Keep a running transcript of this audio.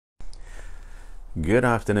Good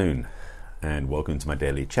afternoon and welcome to my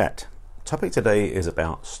daily chat. Topic today is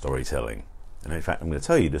about storytelling, and in fact I'm going to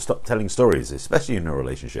tell you to stop telling stories, especially in a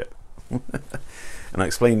relationship. And I'll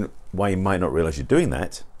explain why you might not realize you're doing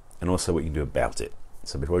that and also what you can do about it.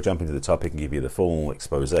 So before I jump into the topic and give you the full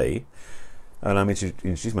expose, allow me to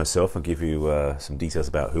introduce myself and give you some details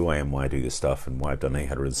about who I am, why I do this stuff, and why I've done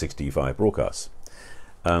 865 broadcasts.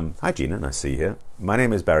 Hi Gina, nice to see you here. My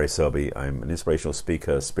name is Barry Selby. I'm an inspirational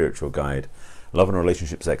speaker, spiritual guide, love and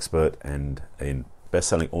relationships expert, and a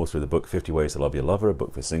best-selling author of the book 50 Ways to Love Your Lover, a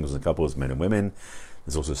book for singles and couples, men and women.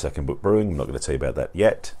 There's also a second book brewing. I'm not going to tell you about that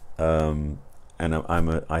yet. And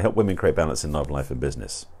I help women create balance in love, life, and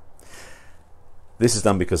business. This is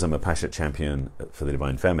done because I'm a passionate champion for the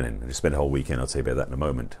divine feminine. I just spent a whole weekend, I'll tell you about that in a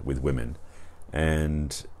moment, with women.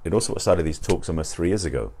 And it also started these talks almost 3 years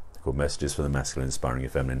ago, called Messages for the Masculine, Inspiring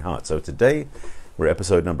Your Feminine Heart. So today, we're at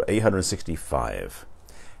episode number 865.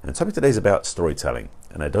 And the topic today is about storytelling,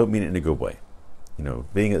 and I don't mean it in a good way. You know,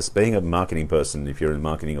 being a marketing person, if you're in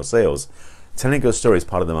marketing or sales, telling a good story is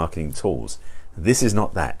part of the marketing tools. This is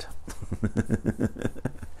not that.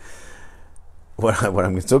 What I'm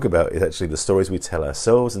going to talk about is actually the stories we tell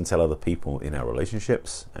ourselves and tell other people in our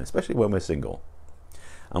relationships, and especially when we're single.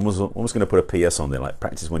 I'm almost going to put a PS on there, like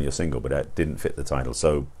practice when you're single, but that didn't fit the title.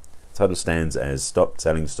 So the title stands as Stop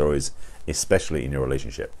Telling Stories, Especially in Your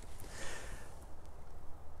Relationship.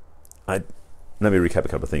 Let me recap a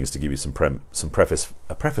couple of things to give you some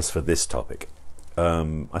preface for this topic.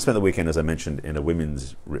 I spent the weekend, as I mentioned, in a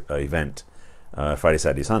women's event, Friday,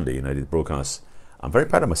 Saturday, Sunday, and I did broadcasts. I'm very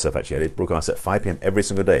proud of myself, actually. I did broadcasts at 5 p.m. every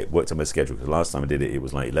single day. It worked on my schedule, because last time I did it, it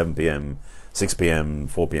was like 11 p.m., 6 p.m.,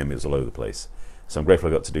 4 p.m., it was all over the place. So I'm grateful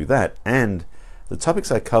I got to do that. And the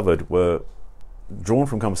topics I covered were drawn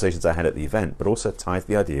from conversations I had at the event, but also tied to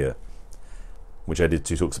the idea, which I did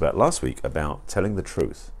 2 talks about last week, about telling the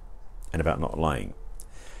truth and about not lying.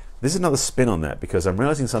 This is another spin on that, because I'm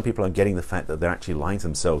realizing some people are getting the fact that they're actually lying to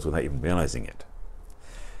themselves without even realizing it.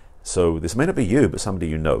 So this may not be you, but somebody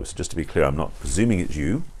you know. So just to be clear, I'm not presuming it's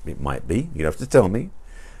you. It might be. You have to tell me.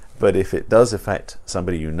 But if it does affect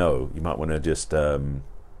somebody you know, you might want to just share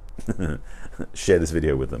this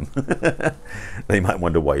video with them. They might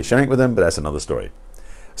wonder why you're sharing it with them, but that's another story.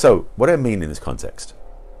 So what I mean in this context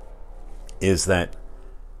is that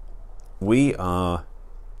we are,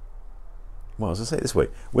 well, as I say it this way,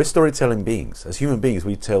 we're storytelling beings. As human beings,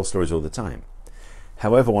 we tell stories all the time.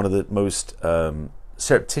 However, one of the most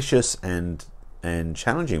surreptitious and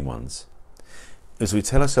challenging ones is we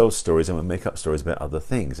tell ourselves stories and we make up stories about other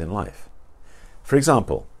things in life. For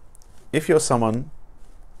example, if you're someone,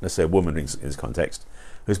 let's say a woman in this context,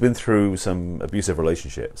 who's been through some abusive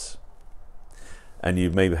relationships, and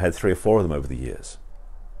you've maybe had 3 or 4 of them over the years,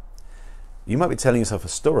 you might be telling yourself a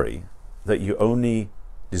story that you only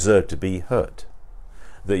deserve to be hurt,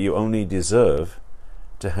 that you only deserve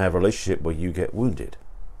to have a relationship where you get wounded.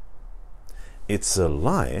 It's a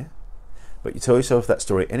lie, but you tell yourself that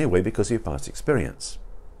story anyway because of your past experience.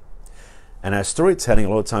 And our storytelling a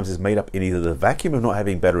lot of times is made up in either the vacuum of not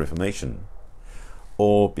having better information,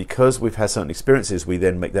 or because we've had certain experiences, we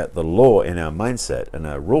then make that the law in our mindset and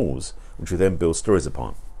our rules, which we then build stories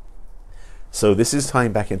upon. So this is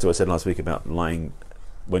tying back into what I said last week about lying.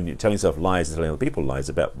 When you're telling yourself lies and telling other people lies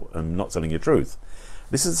about not telling your truth.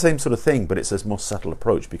 This is the same sort of thing, but it's a more subtle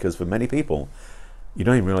approach, because for many people, you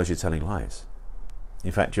don't even realize you're telling lies.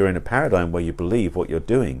 In fact, you're in a paradigm where you believe what you're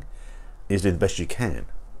doing is doing the best you can.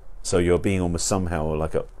 So you're being almost somehow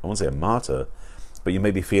like I won't say a martyr, but you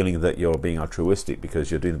may be feeling that you're being altruistic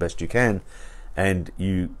because you're doing the best you can, and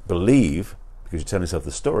you believe, because you're telling yourself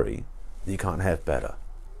the story, that you can't have better.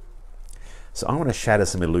 So I want to shatter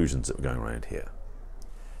some illusions that are going around here.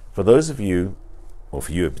 For those of you, or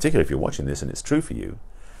for you in particular, if you're watching this and it's true for you,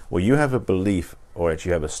 well, you have a belief, or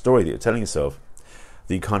actually have a story that you're telling yourself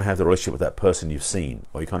that you can't have the relationship with that person you've seen,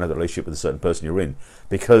 or you can't have the relationship with a certain person you're in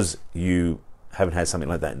because you haven't had something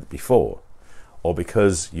like that before, or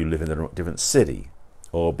because you live in a different city,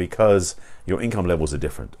 or because your income levels are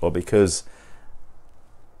different, or because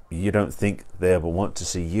you don't think they ever want to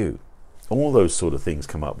see you. All those sort of things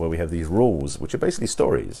come up where we have these rules, which are basically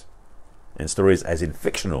stories. And stories as in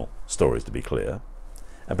fictional stories, to be clear,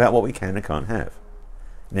 about what we can and can't have.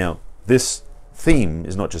 Now, this theme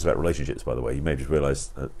is not just about relationships, by the way. You may just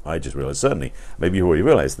realize, I just realized certainly, maybe you already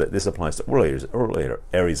realized that this applies to all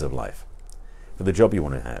areas of life. For the job you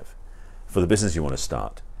want to have, for the business you want to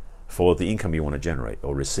start, for the income you want to generate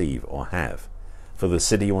or receive or have, for the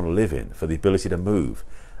city you want to live in, for the ability to move.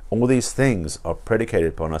 All these things are predicated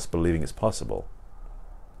upon us believing it's possible.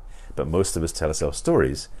 But most of us tell ourselves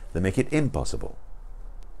stories that make it impossible.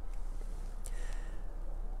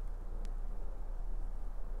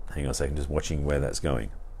 Hang on a second, just watching where that's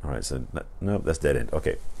going. All right, so no, that's dead end.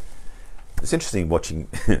 Okay. It's interesting watching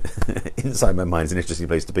inside my mind is an interesting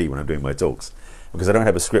place to be when I'm doing my talks, because I don't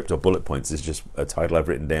have a script or bullet points. It's just a title I've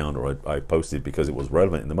written down or I posted because it was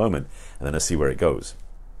relevant in the moment, and then I see where it goes.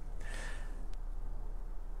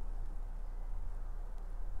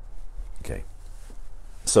 Okay.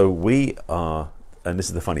 So we are, and this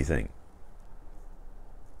is the funny thing.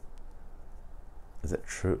 Is that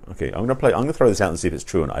true? Okay, I'm gonna throw this out and see if it's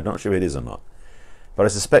true, and I'm not sure if it is or not. But I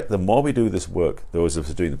suspect the more we do this work, those of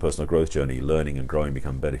us doing the personal growth journey, learning and growing,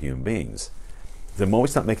 become better human beings, the more we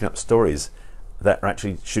start making up stories that are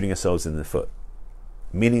actually shooting ourselves in the foot.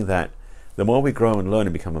 Meaning that the more we grow and learn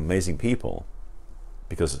and become amazing people,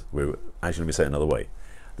 because we're actually, let me say it another way,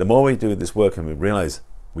 the more we do this work and we realize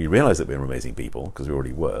that we're amazing people, because we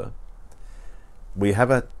already were, we have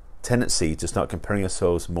a tendency to start comparing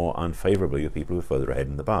ourselves more unfavorably with people who are further ahead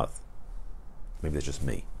in the path. Maybe that's just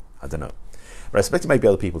me. I don't know. But I suspect it may be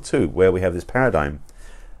other people too, where we have this paradigm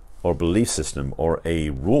or belief system or a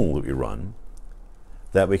rule that we run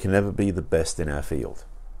that we can never be the best in our field.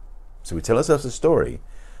 So we tell ourselves a story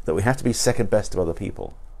that we have to be second best to other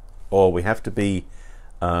people, or we have to be,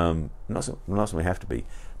 not so we have to be,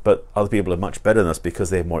 but other people are much better than us because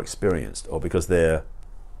they're more experienced or because they're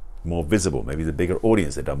more visible, maybe the bigger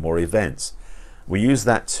audience, they've done more events. We use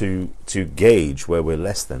that to gauge where we're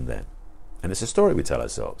less than them. And it's a story we tell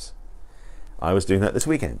ourselves. I was doing that this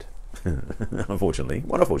weekend, unfortunately.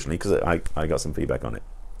 Well, unfortunately, because I got some feedback on it.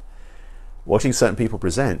 Watching certain people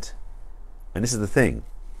present, and this is the thing.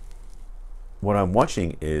 What I'm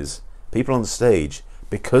watching is people on the stage,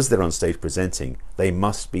 because they're on stage presenting, they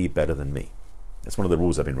must be better than me. That's one of the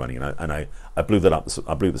rules I've been running, and I blew that up.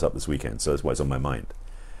 I blew this up this weekend, so that's why it's on my mind.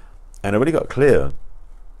 And I really got clear,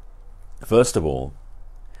 first of all,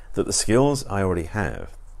 that the skills I already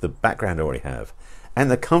have, the background I already have, and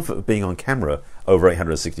the comfort of being on camera over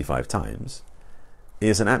 865 times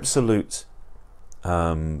is an absolute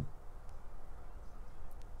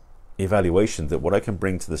evaluation that what I can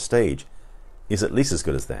bring to the stage is at least as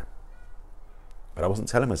good as them. But I wasn't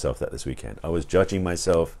telling myself that this weekend. I was judging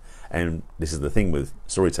myself, and this is the thing with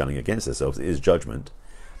storytelling against ourselves, it is judgment.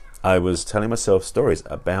 I was telling myself stories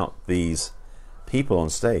about these people on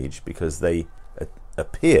stage because they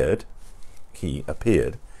appeared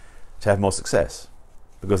to have more success.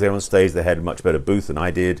 Because they were on stage, they had a much better booth than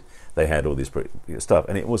I did, they had all this stuff,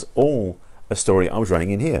 and it was all a story I was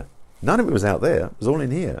running in here. None of it was out there, it was all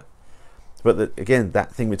in here. But again,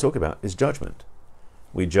 that thing we talk about is judgment.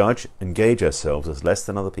 We judge and gauge ourselves as less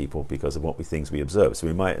than other people because of what we think we observe. So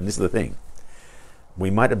we might, and this is the thing,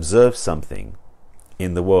 we might observe something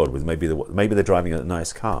in the world with maybe they're driving a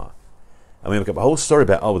nice car, and we make up a whole story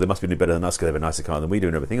about, oh, they must be better than us because they have a nicer car than we do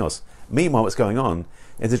and everything else. Meanwhile, what's going on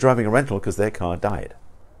is they're driving a rental because their car died.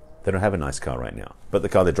 They don't have a nice car right now, but the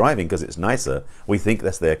car they're driving, because it's nicer, we think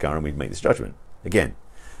that's their car and we make this judgment. Again,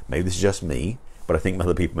 maybe this is just me, but I think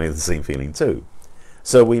other people may have the same feeling too.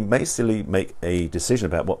 So we basically make a decision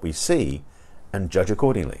about what we see and judge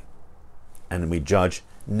accordingly, and we judge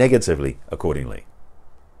negatively accordingly.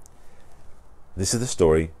 This is the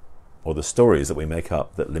story, or the stories that we make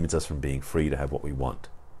up that limit us from being free to have what we want.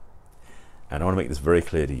 And I want to make this very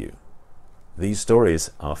clear to you. These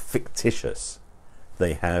stories are fictitious.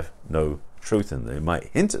 They have no truth in them. They might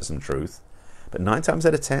hint at some truth, but 9 times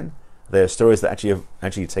out of 10, they are stories that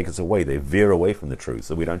actually take us away. They veer away from the truth,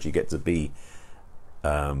 so we don't actually get to be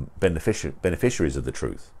beneficiaries of the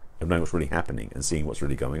truth, of knowing what's really happening and seeing what's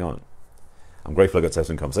really going on. I'm grateful I got to have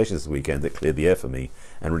some conversations this weekend that cleared the air for me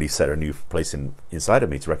and really set a new place inside of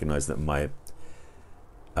me to recognize that my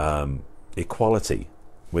equality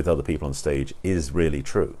with other people on stage is really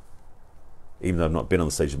true, even though I've not been on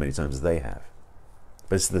the stage as many times as they have.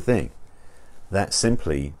 But it's the thing, that's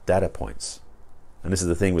simply data points. And this is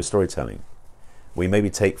the thing with storytelling. We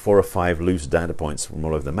maybe take 4 or 5 loose data points from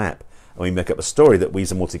all over the map, and we make up a story that weaves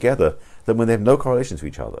them all together, then when they have no correlation to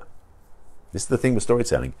each other. This is the thing with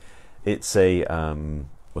storytelling. It's a,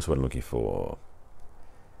 what's what I'm looking for?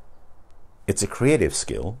 It's a creative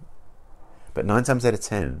skill, but 9 times out of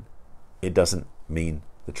 10, it doesn't mean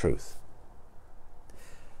the truth.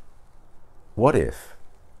 What if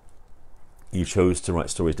you chose to write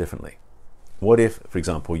stories differently? What if, for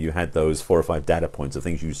example, you had those 4 or 5 data points of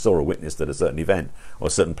things you saw or witnessed at a certain event, or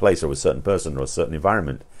a certain place, or with a certain person, or a certain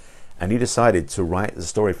environment, and you decided to write the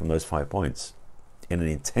story from those 5 points in an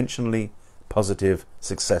intentionally positive,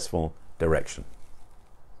 successful direction?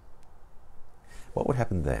 What would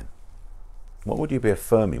happen then? What would you be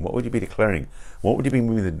affirming? What would you be declaring? What would you be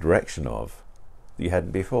moving in the direction of that you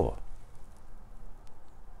hadn't before?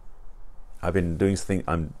 I've been doing things.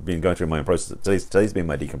 I've been going through my own process. Today's been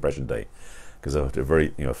my decompression day because after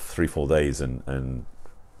 3 full days and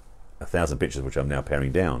 1,000 pictures, which I'm now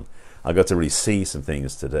paring down, I got to really see some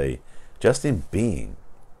things today, just in being,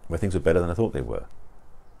 where things were better than I thought they were.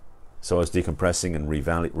 So I was decompressing and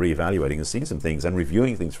reevaluating and seeing some things and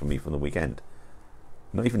reviewing things from the weekend.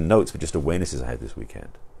 Not even notes, but just awarenesses I had this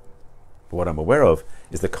weekend. But what I'm aware of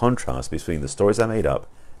is the contrast between the stories I made up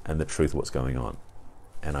and the truth of what's going on.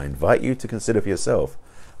 And I invite you to consider for yourself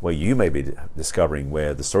where you may be discovering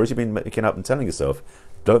where the stories you've been making up and telling yourself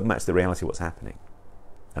don't match the reality of what's happening.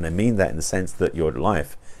 And I mean that in the sense that your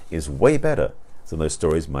life is way better than those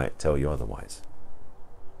stories might tell you otherwise.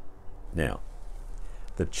 Now,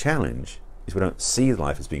 the challenge is we don't see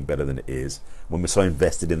life as being better than it is when we're so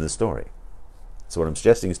invested in the story. So what I'm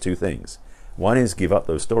suggesting is 2 things. One is give up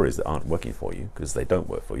those stories that aren't working for you because they don't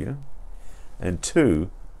work for you. And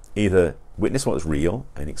 2, either witness what's real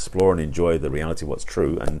and explore and enjoy the reality of what's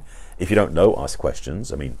true. And if you don't know, ask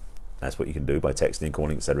questions. I mean, that's what you can do by texting,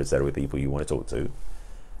 calling, etc., with people you want to talk to.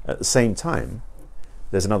 At the same time,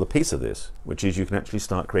 there's another piece of this, which is you can actually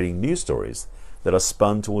start creating new stories that are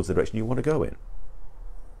spun towards the direction you want to go in.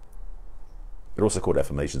 They're also called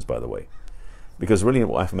affirmations, by the way, because really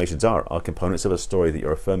what affirmations are components of a story that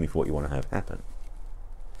you're affirming for what you want to have happen.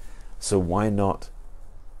 So why not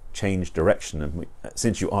change direction? And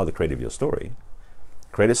since you are the creator of your story,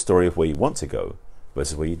 create a story of where you want to go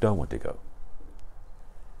versus where you don't want to go.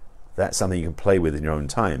 That's something you can play with in your own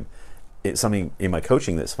time. It's something in my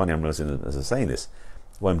coaching that's funny. I'm realizing as I'm saying this,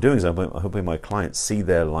 what I'm doing is I'm helping my clients see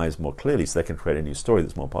their lives more clearly so they can create a new story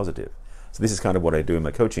that's more positive. So this is kind of what I do in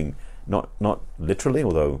my coaching, not literally,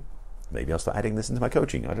 although maybe I'll start adding this into my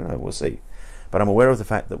coaching. I don't know, we'll see. But I'm aware of the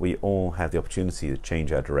fact that we all have the opportunity to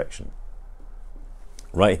change our direction.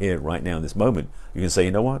 Right here, right now, in this moment, you can say,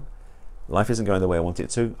 you know what? Life isn't going the way I want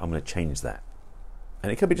it to. I'm going to change that.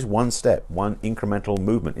 And it could be just one step, one incremental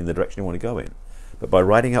movement in the direction you want to go in. But by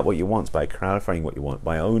writing out what you want, by clarifying what you want,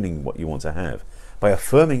 by owning what you want to have, by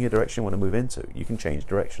affirming your direction you want to move into, you can change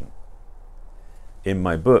direction. In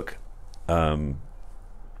my book, no,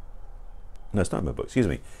 it's not in my book, excuse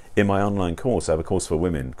me. In my online course, I have a course for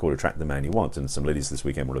women called Attract the Man You Want, and some ladies this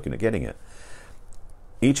weekend were looking at getting it.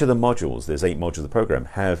 Each of the modules, there's 8 modules of the program,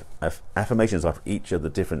 have affirmations after each of the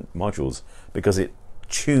different modules because it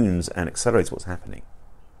tunes and accelerates what's happening.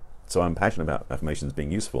 So I'm passionate about affirmations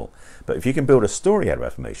being useful. But if you can build a story out of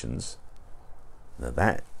affirmations, now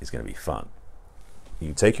that is going to be fun. You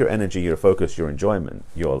can take your energy, your focus, your enjoyment,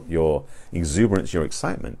 your exuberance, your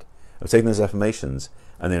excitement of taking those affirmations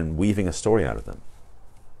and then weaving a story out of them.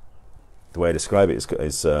 The way I describe it is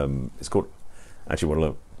called,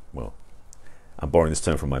 actually, well, I'm borrowing this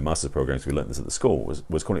term from my master's program because we learned this at the school,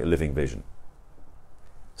 was calling it a living vision.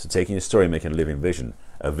 So taking your story and making a living vision,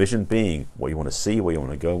 a vision being what you want to see, where you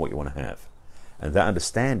want to go, what you want to have. And that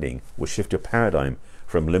understanding will shift your paradigm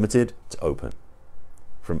from limited to open,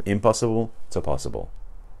 from impossible to possible,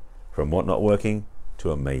 from what not working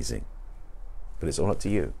to amazing. But it's all up to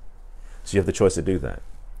you. So you have the choice to do that.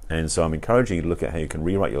 And so I'm encouraging you to look at how you can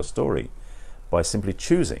rewrite your story by simply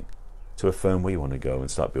choosing to affirm where you want to go and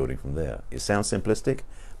start building from there. It sounds simplistic,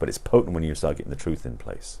 but it's potent when you start getting the truth in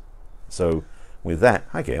place. So with that,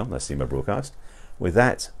 hi Gail, nice to see my broadcast. With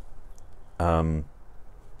that, I'll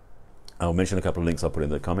mention a couple of links I'll put in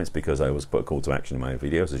the comments because I always put a call to action in my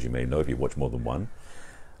videos, as you may know if you watch more than one.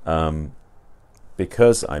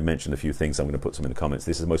 Because I mentioned a few things, I'm going to put some in the comments.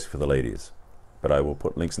 This is mostly for the ladies, but I will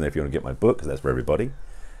put links in there if you want to get my book, because that's for everybody.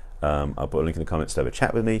 I'll put a link in the comments to have a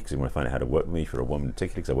chat with me because you want to find out how to work with me for a woman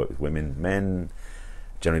particularly, because I work with women. Men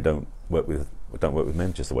generally don't work with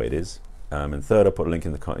men, just the way it is. And third, I'll put a link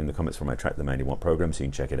in the comments for my Attract the Man You Want program, so you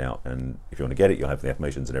can check it out. And if you want to get it, you'll have the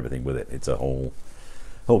affirmations and everything with it. It's a whole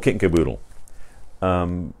kit and caboodle.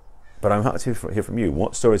 But I'm happy to hear from you.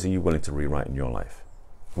 What stories are you willing to rewrite in your life?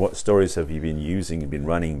 What stories have you been using, been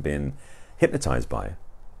running, been hypnotized by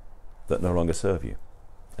that no longer serve you?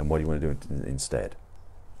 And what do you want to do instead?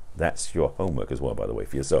 That's your homework as well, by the way,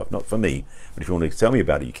 for yourself. Not for me, but if you want to tell me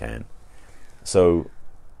about it, you can. So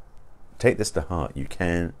take this to heart. You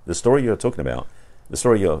can. The story you're talking about, the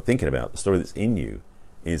story you're thinking about, the story that's in you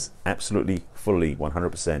is absolutely, fully,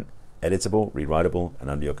 100% editable, rewritable, and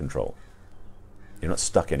under your control. You're not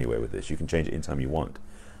stuck anywhere with this. You can change it anytime you want.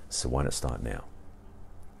 So why not start now?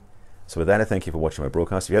 So with that, I thank you for watching my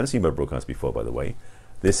broadcast. If you haven't seen my broadcast before, by the way,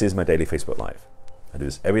 this is my daily Facebook Live. I do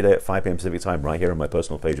this every day at 5 p.m. Pacific time right here on my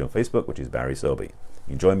personal page on Facebook, which is Barry Selby.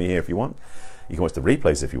 You can join me here if you want. You can watch the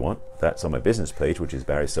replays if you want. That's on my business page, which is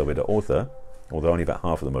barryselby.author, although only about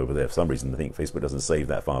half of them over there. For some reason, I think Facebook doesn't save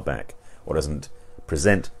that far back or doesn't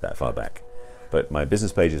present that far back. But my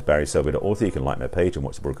business page is barryselby.author. You can like my page and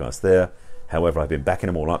watch the broadcast there. However, I've been backing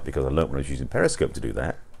them all up because I learned when I was using Periscope to do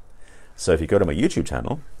that. So if you go to my YouTube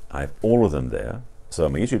channel, I have all of them there. So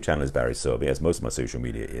my YouTube channel is Barry Selby, as most of my social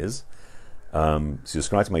media is.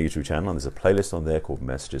 Subscribe to my YouTube channel, and there's a playlist on there called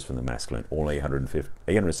Messages from the Masculine. All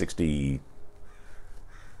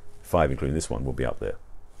 865, including this one, will be up there.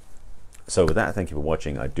 So with that, thank you for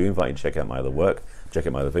watching. I do invite you to check out my other work, check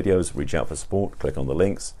out my other videos, reach out for support, click on the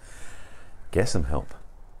links, get some help,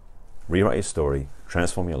 rewrite your story,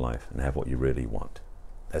 transform your life, and have what you really want.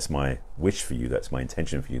 That's my wish for you. That's my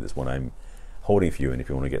intention for you. That's what I'm holding for you. And if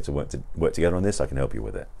you want to get to work together on this, I can help you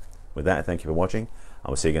with it. With that, thank you for watching. I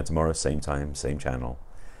will see you again tomorrow, same time, same channel.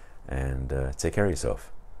 And take care of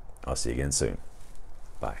yourself. I'll see you again soon.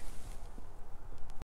 Bye.